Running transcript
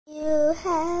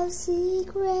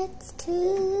secrets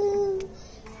too,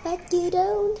 but you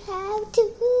don't have to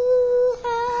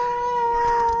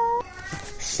hide.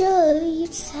 Show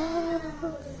yourself,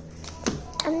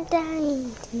 I'm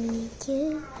dying to meet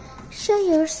you. Show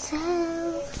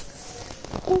yourself,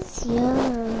 it's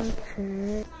your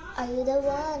turn. Are you the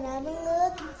one I've been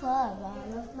looking for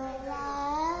all of my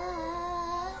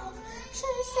life?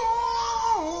 Show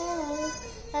yourself,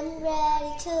 I'm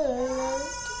ready to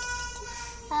lose.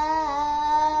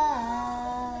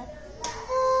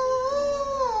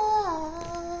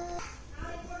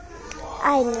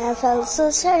 I never felt so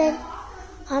certain.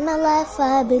 All my life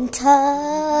I've been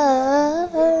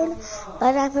torn,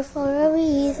 but I'm here for a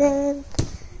reason.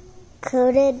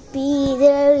 Could it be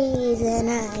the reason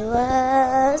I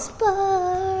was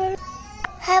born?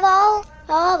 Have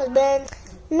always been.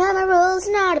 Now my rules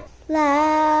not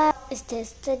apply. Is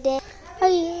this the day? Are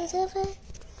you the one?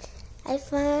 I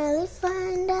finally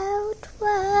find out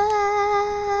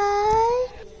why.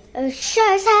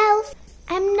 Assure yourself,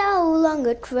 I'm no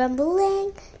longer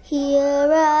trembling.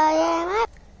 Here I am.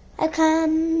 I've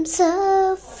come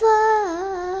so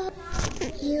far.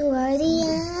 You are the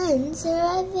answer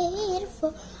I've waited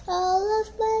for all of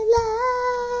my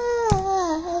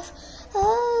life.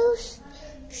 Oh,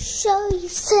 show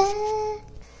yourself.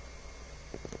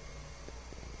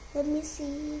 Let me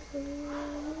see who you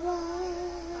are.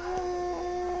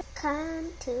 Come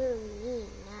to me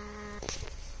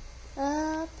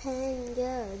now. Open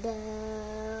your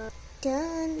door.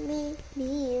 Don't make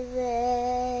me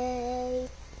wait.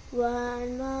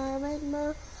 One moment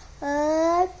more.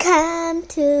 Come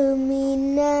to me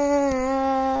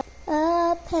now.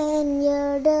 Open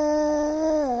your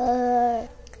door.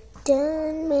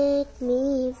 Don't make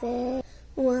me wait.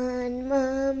 One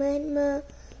moment more.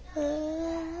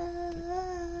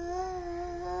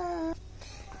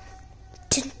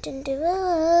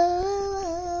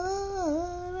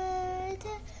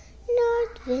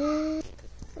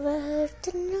 Where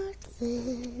the north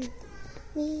wind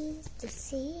meets the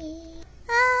sea.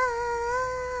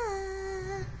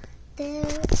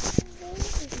 There's a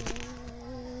river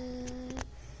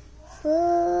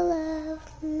full of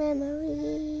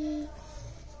memory.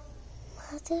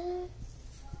 Mother,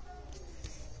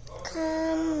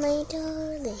 come my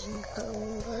darling,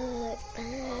 homeward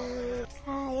bound. I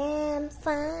am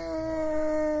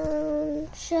found.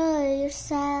 Show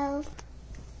yourself.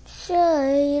 Show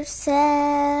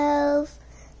yourself.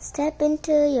 Step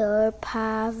into your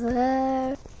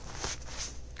power.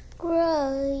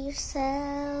 Grow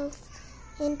yourself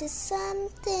into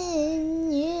something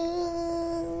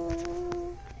new.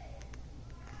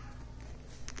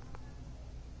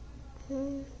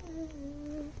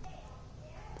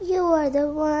 You are the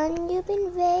one you've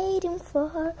been waiting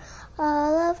for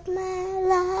all of my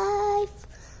life,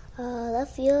 all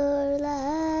of your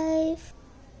life.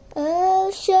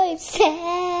 Oh, show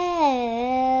yourself.